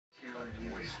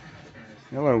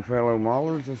Hello fellow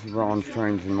maulers, this is Ron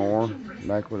Strange and More,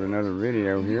 back with another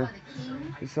video here.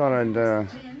 Just thought I'd do a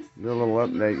little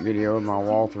update video of my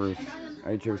Walthers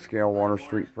HO scale Water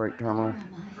Street Freight Terminal.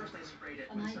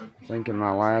 I think in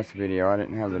my last video I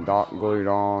didn't have the dock glued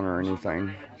on or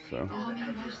anything, so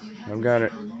I've got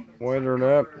it weathered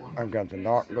up. I've got the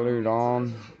dock glued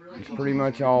on. It's pretty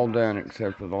much all done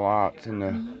except for the lights and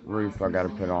the roof I got to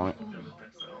put on it.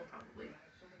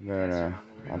 But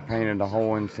I painted the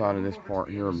whole inside of this part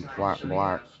here flat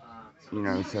black, you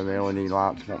know, so the LED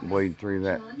lights won't bleed through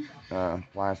that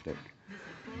plastic.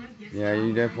 Yeah,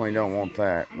 you definitely don't want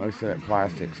that. Most of that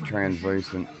plastic's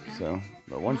translucent, so.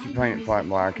 But once you paint it flat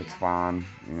black, it's fine,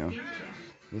 you know.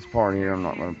 This part here, I'm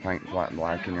not going to paint flat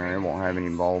black in there. It won't have any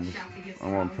bulbs.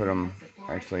 I'm going to put them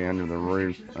actually under the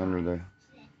roof,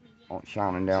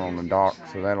 shining down on the dock,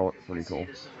 so that'll look pretty cool.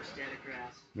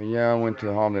 But yeah, I went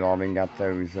to Hobby Lobby and got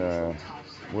those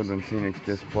Woodland Scenics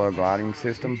disc plug lighting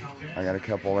system. I got a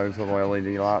couple of those little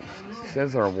LED lights. It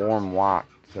says they're warm white,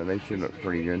 so they should look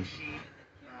pretty good.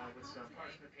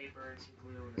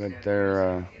 But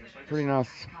they're pretty nice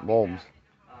bulbs.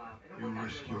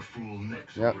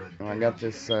 Yep, and I got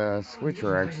this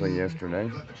switcher actually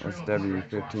yesterday.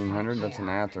 SW1500, that's an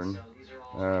Athearn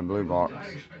blue box.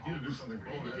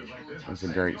 It's a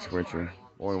great switcher.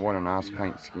 Boy, what a nice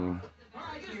paint scheme.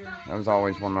 That was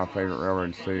always one of my favorite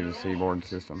railroads too, the Seaboard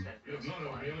system.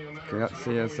 You got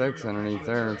CSX underneath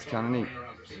there, it's kind of neat.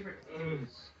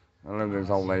 I love those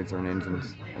old Athearn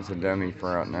engines. It's a dummy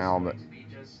for right now, but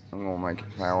I'm going to make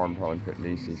it power and probably put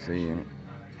DCC in it.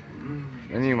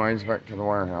 Anyways, back to the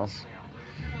warehouse.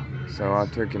 So I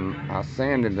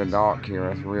sanded the dock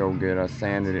here. That's real good. I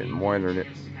sanded it and weathered it.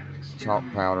 Chalk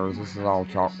powders. This is all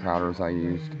chalk powders I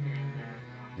used.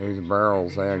 Those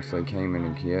barrels, they actually came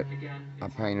in a kit. I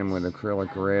painted them with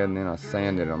acrylic red and then I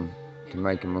sanded them to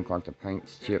make them look like the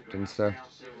paint's chipped and stuff.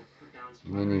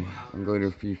 And then I glued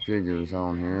a few figures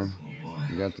on here.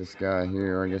 You got this guy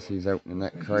here. I guess he's opening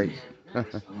that crate.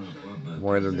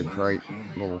 Weathered the crate,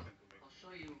 little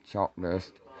chalk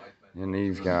dust. And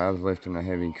these guys lifting a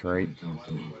heavy crate.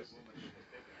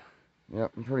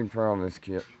 Yep, I'm pretty proud of this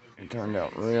kit. It turned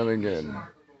out really good.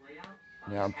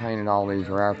 Yeah, I painted all these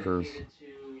rafters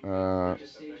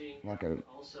like a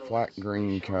flat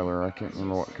green color. I can't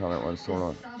remember what color it was, sort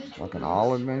of like an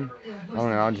olive maybe? I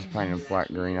don't know, I just painted them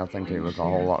flat green. I think they look a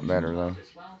whole lot better though.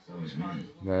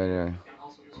 But I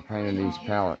painted these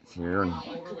pallets here and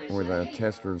with a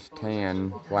Tester's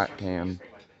tan, flat tan.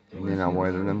 And then I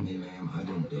weathered them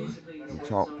with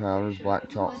chalk powders, black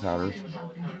chalk powders.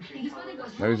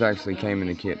 Those actually came in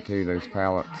the kit too, those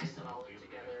pallets.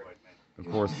 Of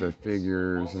course, the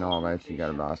figures and all that you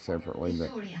gotta buy separately.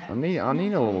 But I need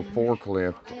a little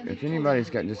forklift. If anybody's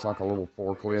got just like a little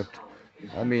forklift,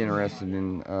 I'd be interested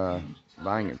in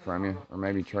buying it from you, or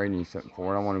maybe trading you something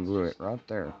for it. I want to glue it right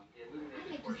there.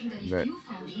 But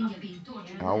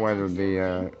I'll weather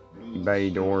the bay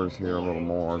doors here a little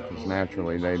more, because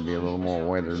naturally they'd be a little more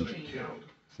weathered,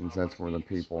 since that's where the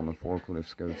people and the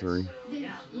forklifts go through.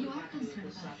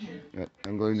 But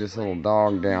I glued this little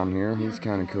dog down here. He's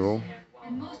kind of cool.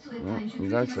 Yeah,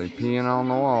 he's actually peeing on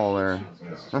the wall there.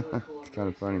 It's kind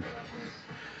of funny.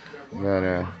 But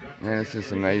man, it's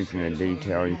just amazing the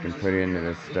detail you can put into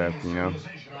this stuff, you know.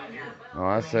 Well,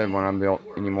 I said when I built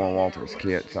any more Walthers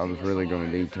kits, I was really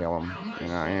going to detail them,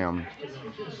 and I am.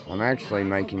 I'm actually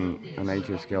making an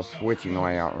HO scale switching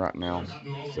layout right now,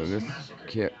 so this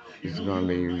kit is going to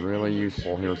be really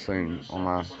useful here soon on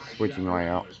my switching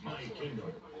layout.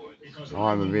 I'll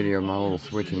have a video of my little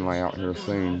switching layout here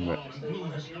soon, but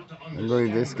I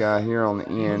believe this guy here on the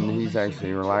end, he's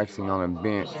actually relaxing on a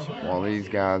bench while these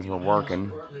guys are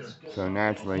working, so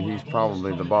naturally he's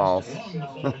probably the boss.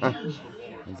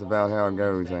 That's about how it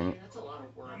goes, ain't it?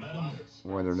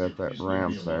 Weathered up that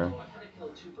ramp there.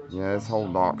 Yeah, this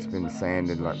whole dock's been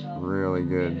sanded like really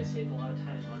good.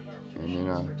 And then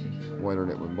I weathered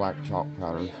it with black chalk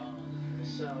powders.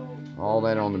 All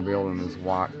that on the building is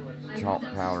white chalk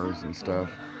powders and stuff.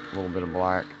 A little bit of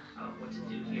black.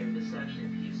 And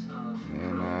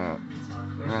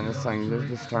man, this thing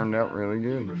just turned out really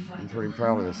good. I'm pretty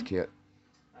proud of this kit.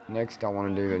 Next I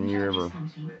want to do the New River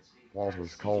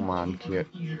Walthers coal mine kit,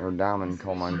 or diamond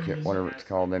coal mine kit, whatever it's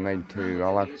called. They made two.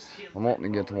 I'm wanting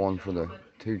to get the one for the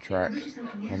 2-track.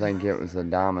 I think it was the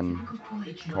diamond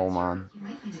coal mine.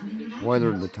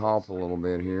 Weathered the top a little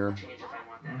bit here.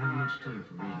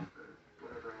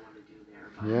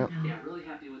 Yep.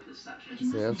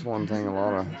 See, that's one thing a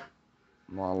lot of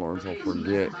modelers will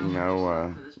forget, you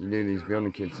know, you do these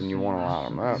building kits and you want to light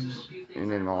them up, and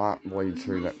then the light bleeds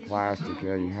through that plastic.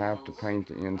 You have to paint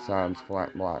the insides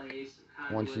flat black.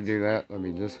 Once you do that, they'll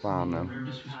be just fine though.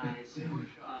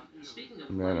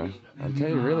 But I'll tell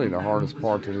you, really the hardest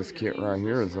part to this kit right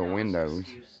here is the windows.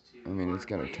 I mean, it's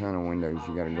got a ton of windows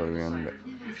you gotta glue in, but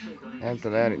after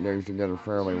that it goes together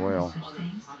fairly well.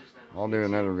 I'll do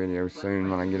another video soon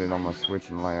when I get it on my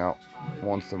switching layout,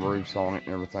 once the roof's on it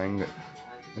and everything, but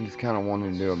I just kind of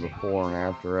wanted to do a before and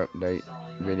after update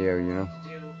video, you know.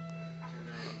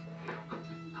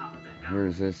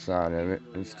 Here's this side of it.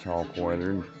 It's chalk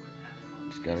weathered.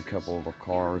 It's got a couple of the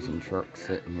cars and trucks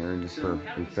sitting here just for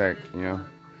effect, you know,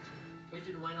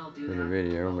 for the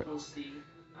video, but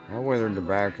I weathered the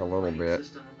back a little bit.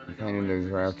 I painted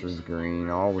those rafters green.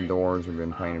 All the doors have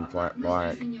been painted flat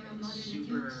black.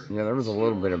 Yeah, there was a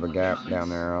little bit of a gap down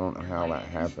there. I don't know how that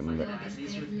happened, but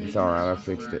it's alright. I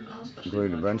fixed it.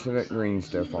 Glued a bunch of that green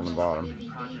stuff on the bottom.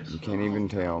 You can't even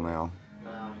tell now.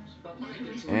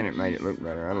 And it made it look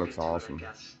better. That looks awesome.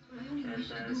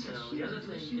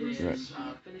 But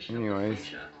anyways,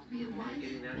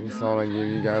 I just thought I'd give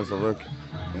you guys a look,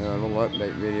 a little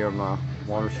update video of my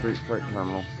Water Street Freight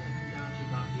Terminal.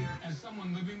 As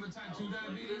someone living with type 2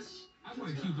 diabetes, I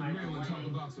want to keep it real and talk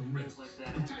about some risks.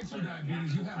 With type 2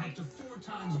 diabetes, you have up to 4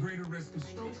 times greater risk of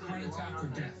stroke, heart attack, or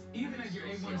death. Even at your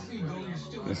A1C goal, you're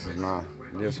still... This is my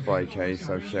display case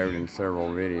I've showed in several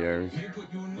videos.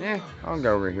 Yeah, I'll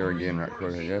go over here again right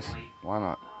quick, I guess. Why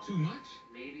not? Too much?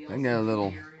 I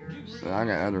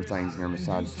got other things in there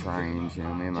besides trains, you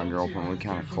know. Me and my girlfriend, we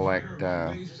kind of collect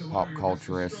pop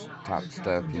culturist type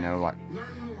stuff, you know, like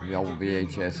the old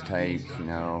VHS tapes, you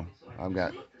know. I've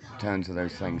got tons of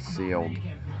those things sealed.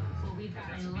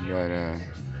 Got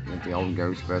the old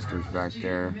Ghostbusters back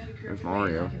there. There's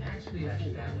Mario.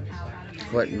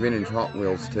 Collect vintage Hot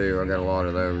Wheels too. I got a lot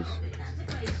of those.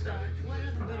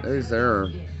 Those there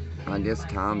are, I guess,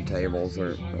 timetables,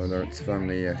 or it's from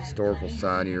the Historical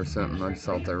Society or something. I just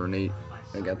thought they were neat.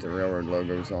 They got the railroad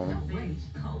logos on them.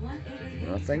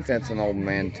 And I think that's an old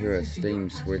man to a steam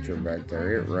switcher back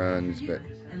there. It runs, but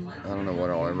I don't know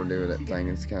what I'll ever do with that thing.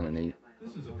 It's kind of neat.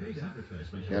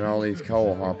 Got all these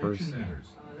coal hoppers.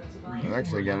 I've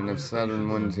actually got enough Southern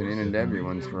ones and N&W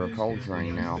ones for a coal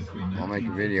train now. I'll make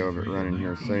a video of it running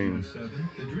here soon.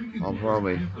 I'll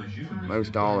probably,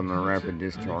 most all of them are rapid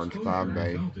discharge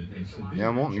 5-day. Yeah,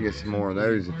 I'm wanting to get some more of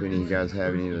those if any of you guys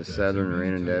have any of the Southern or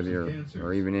N&W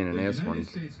or even N&S ones.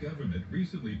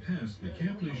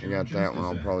 I got that one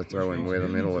I'll probably throw in with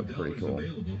them. It'll look pretty cool.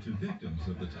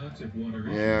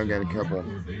 Yeah, I've got a couple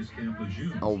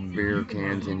old beer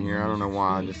cans in here. I don't know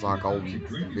why. I just like old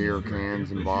beer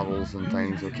cans and bottles and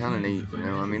things. They're kind of neat, you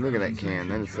know. I mean, look at that can.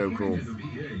 That is so cool.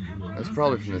 That's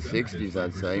probably from the 60s,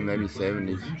 I'd say, maybe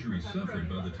 70s.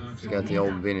 It's got the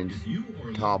old vintage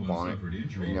top on it.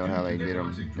 You know how they did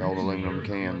them, the old aluminum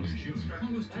cans.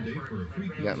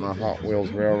 Got my Hot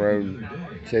Wheels Railroad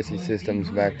chassis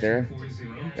systems back there.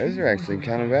 Those are actually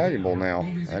kind of valuable now.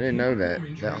 I didn't know that.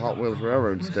 That Hot Wheels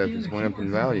Railroad stuff has went up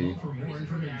in value.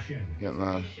 Got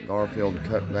my Garfield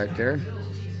Cup back there.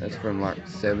 That's from like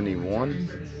 71,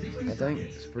 I think.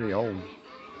 It's pretty old.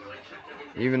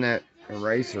 Even that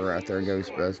eraser right there,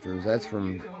 Ghostbusters, that's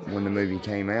from when the movie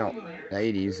came out, the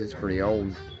 80s. It's pretty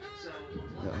old.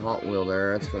 That Hot Wheel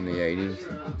there, that's from the 80s.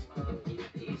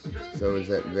 So is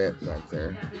that vet back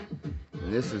there.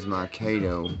 And this is my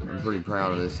Kato. I'm pretty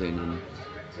proud of this engine.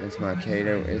 It's my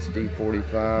Kato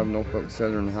SD45 Norfolk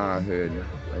Southern High Hood.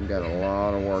 I've got a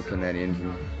lot of work in that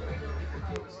engine.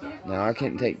 Now, I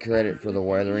can't take credit for the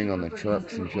weathering on the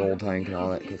trucks and fuel tank and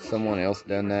all that, because someone else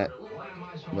done that.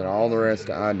 But all the rest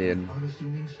I did.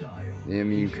 The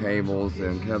MU cables,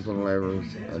 the coupling levers,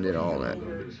 I did all that.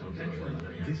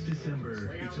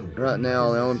 Right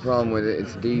now, the only problem with it,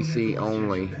 it's DC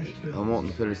only. I'm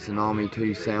wanting to put a Tsunami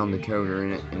 2 sound decoder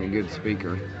in it and a good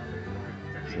speaker.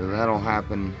 So that'll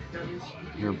happen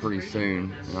here pretty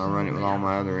soon. And I'll run it with all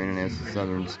my other N&S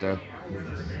Southern stuff.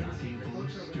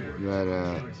 But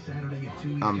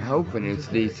I'm hoping it's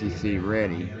DCC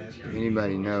ready. If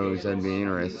anybody knows, I'd be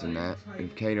interested in that.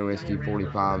 If Kato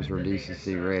SD45s were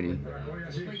DCC ready.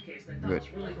 But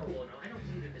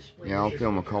yeah, I'll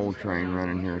film a coal train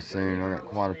running here soon. I got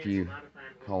quite a few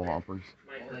coal hoppers.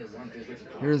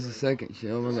 Here's the second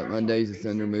shelf. I got my Days of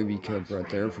Thunder movie cup right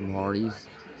there from Hardee's.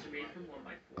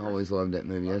 I always loved that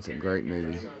movie. That's a great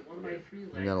movie.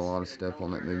 I got a lot of stuff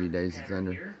on that movie, Days of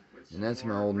Thunder. And that's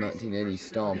my old 1980s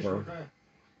Stomper.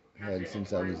 I had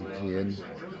since I was a kid.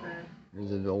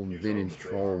 There's an old vintage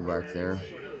troll back there.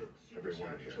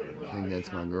 I think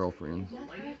that's my girlfriend.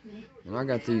 And I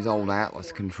got these old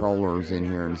Atlas controllers in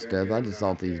here and stuff. I just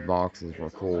thought these boxes were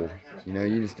cool. You know,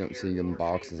 you just don't see them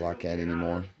boxes like that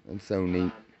anymore. That's so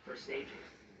neat.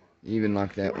 Even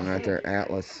like that one right there,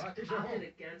 Atlas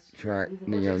track,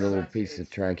 the little piece of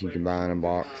track you can buy in a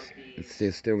box.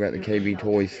 It's still got the KB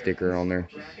Toys sticker on there.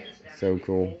 So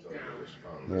cool.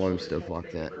 I love stuff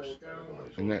like that.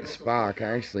 And that Spock,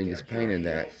 I actually just painted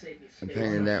that. I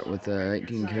painted that with a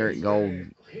 18 karat gold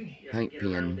paint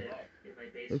pen.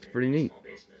 Looks pretty neat.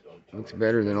 Looks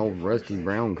better than old rusty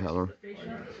brown color.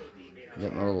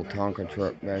 Got my little Tonka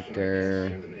truck back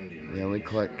there. Yeah, we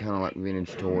collect kind of like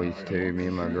vintage toys too, me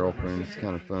and my girlfriend. It's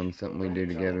kind of fun, something we do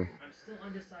together.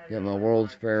 Got my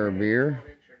World's Fair beer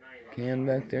can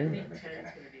back there.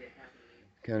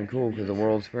 Kind of cool because the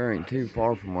World's Fair ain't too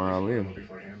far from where I live,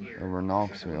 over in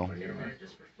Knoxville.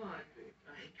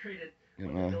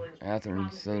 Got my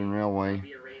Athens Southern Railway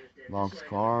box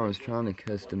car. I was trying to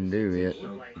custom do it.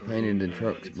 Painted the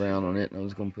trucks brown on it, and I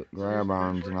was going to put grab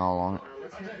irons and all on it.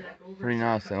 Pretty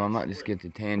nice though. I might just get the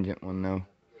tangent one though.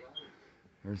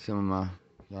 There's some of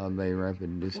my 5-bay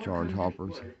rapid discharge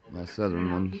hoppers, my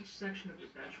southern ones.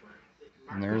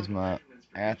 And there's my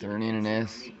Athearn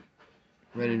NS,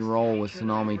 ready to roll with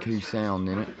Tsunami 2 sound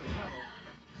in it.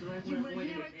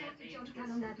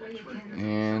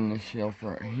 And the shelf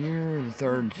right here, the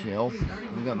third shelf.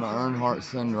 We got my Earnhardt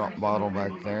Sundrop bottle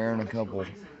back there and a couple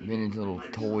vintage little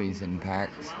toys in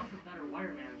packs.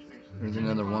 There's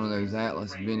another one of those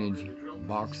Atlas vintage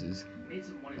boxes.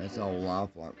 That's all life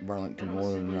like Burlington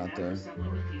Northern right there.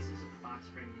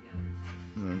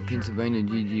 Pennsylvania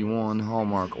GG1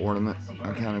 Hallmark ornament.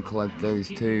 I kind of collect those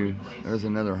too. There's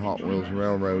another Hot Wheels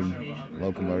Railroad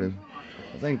locomotive.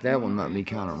 I think that one might be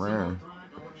kind of rare.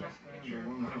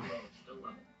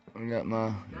 I got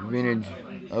my vintage,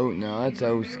 oh no, that's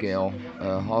O-scale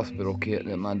hospital kit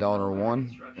that my daughter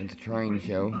won at the train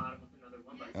show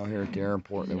out here at the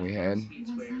airport that we had.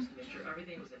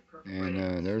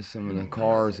 And there's some of the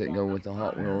cars that go with the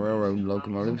Hot Wheel Railroad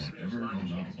locomotives.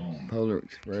 Polar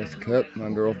Express Cup my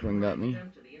girlfriend got me.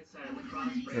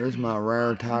 There's my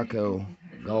rare Tyco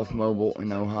Golf Mobile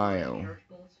in Ohio.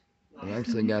 I've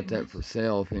actually got that for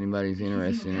sale if anybody's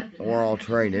interested in it, or I'll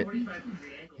trade it.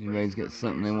 Anybody's got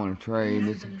something they want to trade.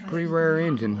 It's a pretty rare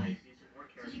engine.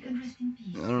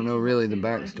 I don't know really the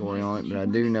backstory on it, but I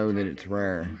do know that it's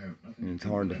rare and it's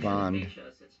hard to find.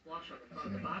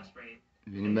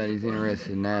 If anybody's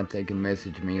interested in that, they can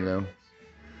message me though.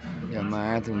 Got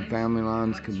my Athearn Family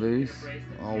Lines caboose,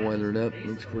 all weathered up,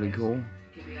 looks pretty cool.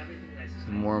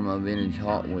 Some more of my vintage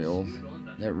Hot Wheels.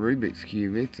 That Rubik's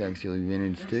Cube, it's actually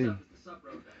vintage too.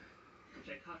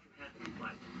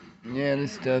 Yeah,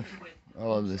 this stuff, I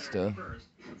love this stuff.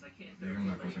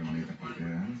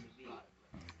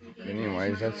 But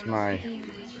anyways, that's my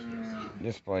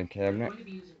display cabinet.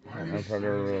 I don't know if I've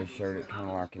ever really showed it kind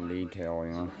of like in detail,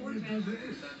 you know.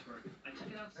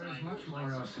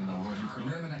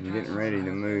 I'm getting ready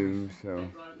to move, so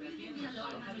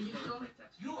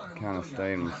kind of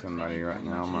staying with somebody right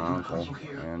now, my uncle,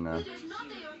 and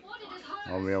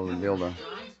I'll be able to build a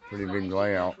pretty big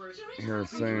layout here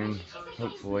soon,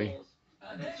 hopefully,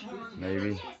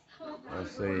 maybe, we'll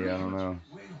see, I don't know.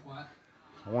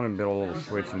 I want to build a little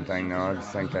switching thing though. I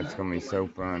just think that's going to be so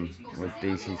fun with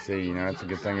DCC, you know. That's a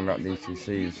good thing about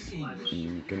DCC is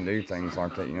you can do things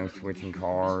like that, you know, switching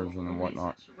cars and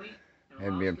whatnot.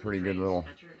 It'd be a pretty good little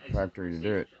factory to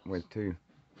do it with too.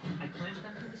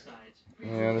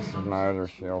 Yeah, this is my other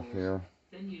shelf here.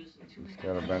 It's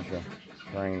got a bunch of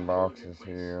train boxes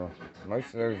here. Most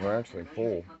of those are actually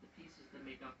full.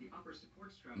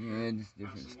 Yeah, just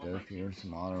different stuff here.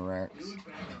 Some auto racks.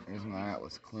 There's my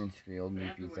Atlas Clinchfield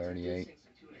BP38.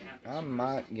 I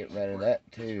might get rid of that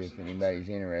too if anybody's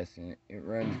interested in it. It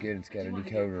runs good. It's got a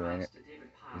decoder in it.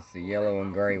 It's the yellow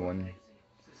and gray one.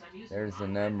 There's the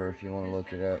number if you want to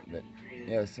look it up. But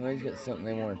yeah, if somebody's got something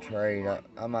they want to trade,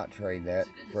 I might trade that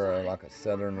for like a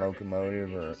Southern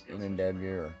locomotive or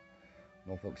N&W or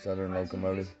Norfolk Southern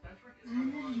locomotive.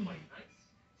 You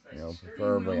know,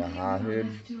 preferably a high hood,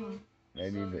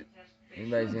 maybe. But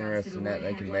anybody's interested in that,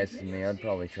 they can message me. I'd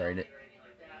probably trade it.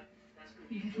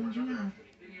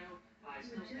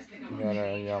 But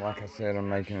yeah, like I said, I'm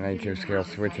making an HO scale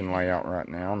switching layout right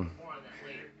now.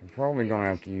 I'm probably going to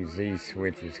have to use these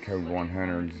switches, code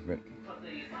 100s, but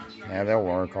yeah, they'll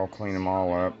work. I'll clean them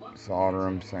all up, solder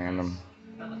them, sand them.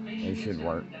 They should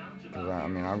work. Because, I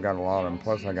mean, I've got a lot of them.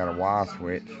 Plus, I got a Y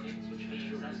switch.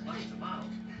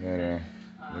 But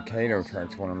the Kato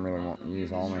track's what I'm really wanting to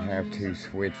use. I only have 2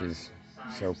 switches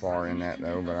so far in that,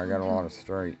 though, but I got a lot of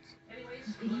straights.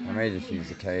 I may just use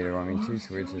the Kato. I mean, 2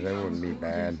 switches, they wouldn't be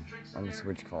bad. I can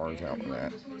switch cars out with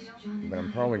that. But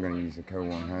I'm probably going to use the Code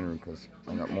 100 because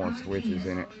I got more switches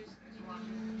in it.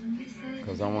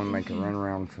 Because I want to make a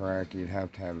runaround track, you'd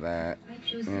have to have that.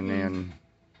 And then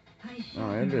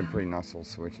Oh, it'd be a pretty nice little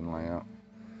switching layout.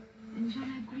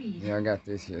 Yeah, I got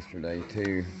this yesterday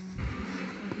too.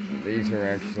 These are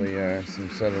actually some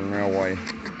Southern Railway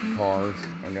cars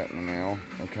I got in the mail.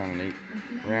 They're kind of neat.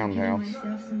 Roundhouse,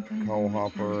 coal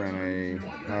hopper, and a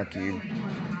high cube.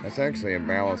 That's actually a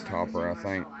ballast hopper, I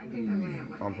think.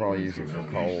 I'll probably use it for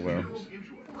coal though.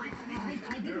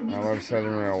 I love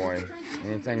Southern Railway.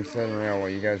 Anything Southern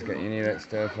Railway, you guys got any of that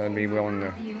stuff, I'd be willing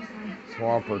to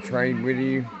swap or trade with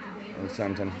you or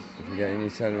something. If you got any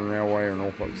Southern Railway or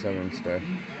Norfolk Southern stuff.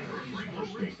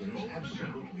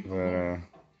 But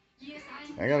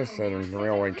I got a Southern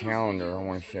Railway calendar I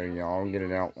want to show y'all. I'll get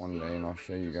it out one day and I'll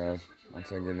show you guys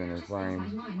once I get it in the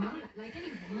frame.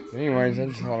 Anyways, I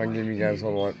just thought I'd give you guys a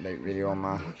little update video on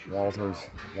my Walthers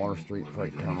Water Street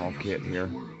Freight Terminal kit here.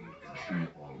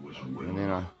 And then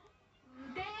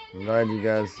I'm glad you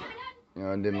guys,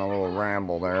 I did my little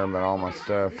ramble there about all my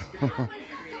stuff.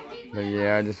 But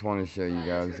yeah, I just wanted to show you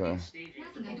guys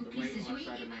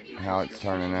how it's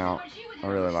turning out. I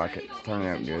really like it. It's turning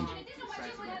out good.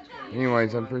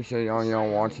 Anyways, I appreciate all y'all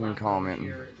watching and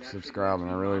commenting, subscribing.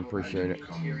 I really appreciate it.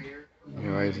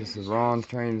 Anyways, this is Ron's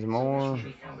Trains More.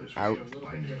 Out.